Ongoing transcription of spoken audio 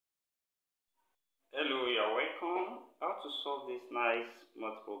Hello, you are welcome. How to solve this nice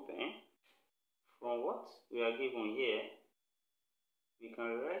math problem? From what we are given here, we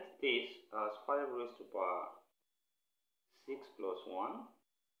can write this as 5 raised to power 6 plus 1,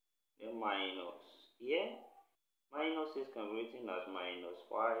 then minus. Here, minus is can be written as minus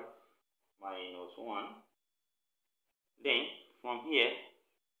 5 minus 1. Then, from here,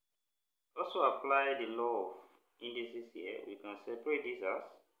 also apply the law of indices here. We can separate this as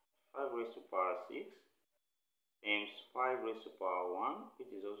 5 raised to power 6 times 5 raised to power 1,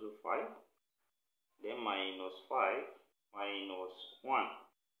 which is also 5, then minus 5 minus 1.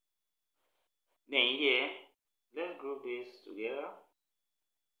 Then here, let's group this together.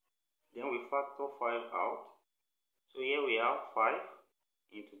 Then we factor 5 out. So here we have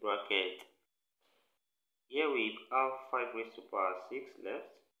 5 into bracket. Here we have 5 raised to power 6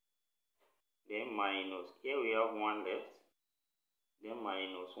 left. Then minus. Here we have 1 left. Then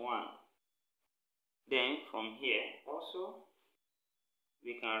minus 1. Then from here also,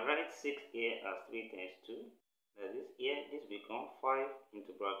 we can write 6 here as 3 times 2. That is, here this becomes 5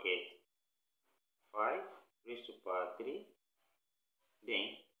 into bracket 5 raised to power 3,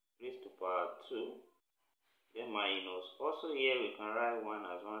 then raised to power 2, then minus. Also here we can write 1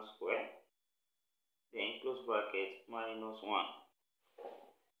 as 1 square, then close bracket minus 1.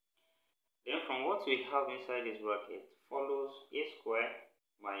 Then from what we have inside this bracket follows a square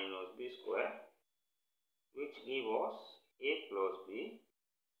minus b square, which gives us a plus b,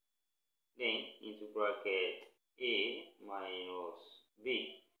 then into bracket a minus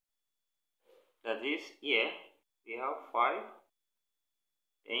b. That is, here we have 5,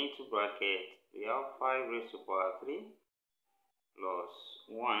 then into bracket we have 5 raised to power 3 plus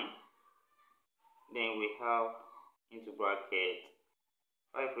 1, then we have into bracket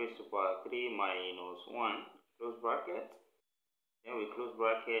 5 raised to power 3 minus 1, close bracket, then we close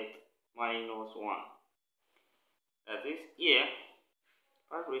bracket minus 1. That is, here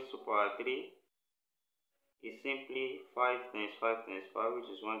 5 raised to power 3 is simply 5 times 5 times 5, which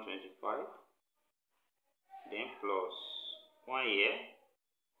is 125, then plus 1 here,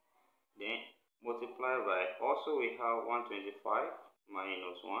 then multiply by, also we have 125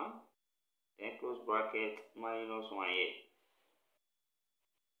 minus 1, then close bracket minus 1 here.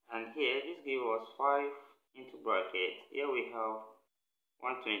 And here this gives us 5 into bracket. Here we have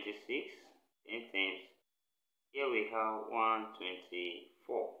 126, then times, here we have 124,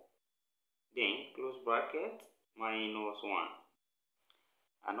 then close bracket minus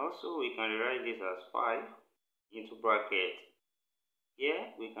 1. And also we can rewrite this as 5 into bracket.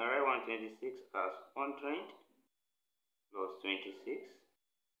 Here we can write 126 as 100 plus 26.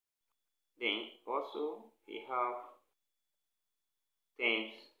 Then also we have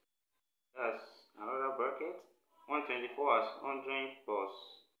times, that's another bracket, 124 as 100 plus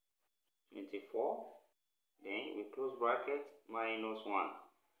 24. Then we close bracket minus 1.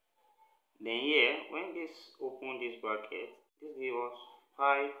 Then here, when this open this bracket, this gives us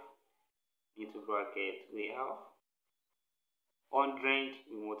 5 into bracket. We have 100,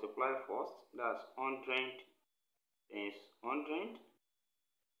 we multiply first, that's 100 times 100,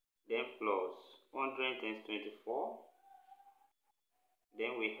 then plus 100 times 24,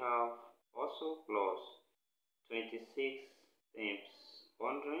 then we have also plus 26 times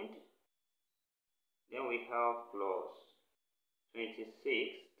 100, then we have plus 26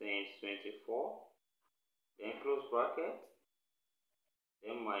 times 24, then close bracket,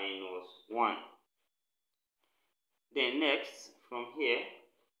 then minus 1. Then next, from here,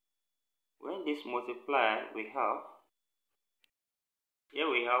 when this multiply, we have, here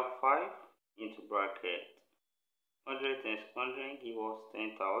we have 5 into bracket. 100 times 100 give us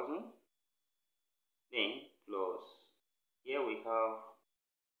 10,000. Then plus, here we have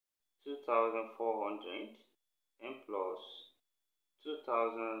 2,400, and plus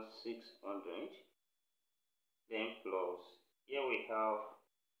 2,600, then plus, here we have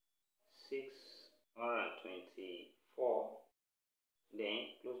 624, then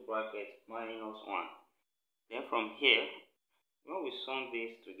close bracket minus 1. Then from here, when we sum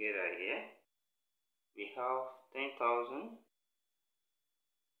this together here, we have 10,000,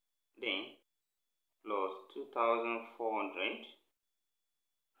 then plus 2,400,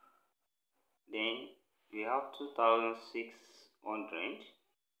 then we have 2,600,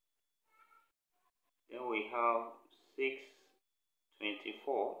 then we have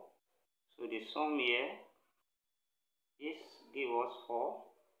 624. So the sum here is give us 4.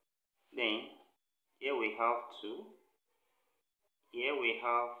 Then here we have 2. Here we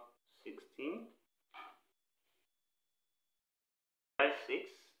have 16. Write 6.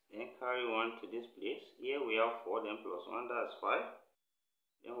 Then carry 1 to this place. Here we have 4. Then plus 1, that's 5.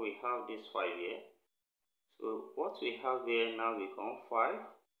 Then we have this 5 here. So what we have here now become 5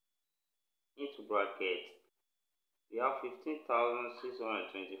 into bracket. We have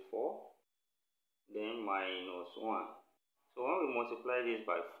 15,624, then minus 1. So when we multiply this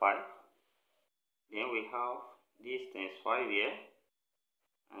by 5, then we have this times 5 here,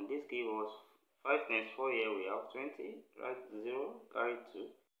 and this gives us 5 times 4 here, we have 20, write 0, carry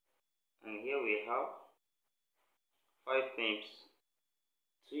 2, and here we have 5 times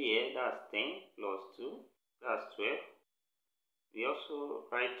 2 here, that's 10, plus 2, that's 12. We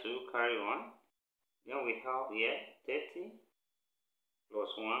also write 2, carry 1. Then we have here 30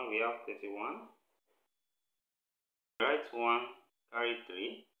 plus 1, we have 31. Write 1, carry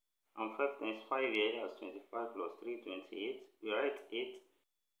 3. And 5 times 5 here, that's 25 plus 3, 28. We write 8,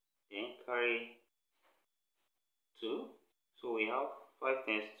 then carry 2. So we have 5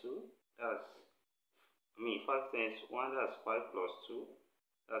 times 2, that's 5 times 1, that's 5 plus 2,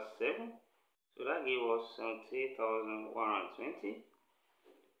 that's 7. So that gives us 78,120.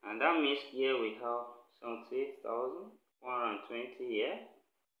 And that means here we have 78,120 here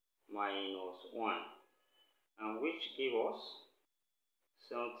minus 1. And which gives us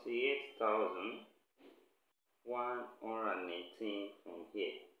 78,118 from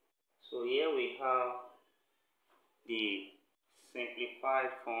here. So here we have the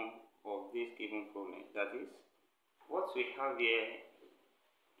simplified form of this given problem. That is, what we have here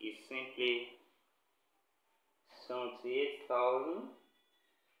is simply 78,000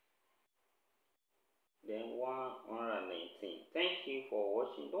 then 118. Thank you for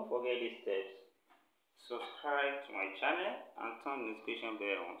watching. Don't forget these steps. Subscribe to my channel and turn the notification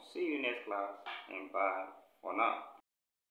bell on. See you next class, and bye for now.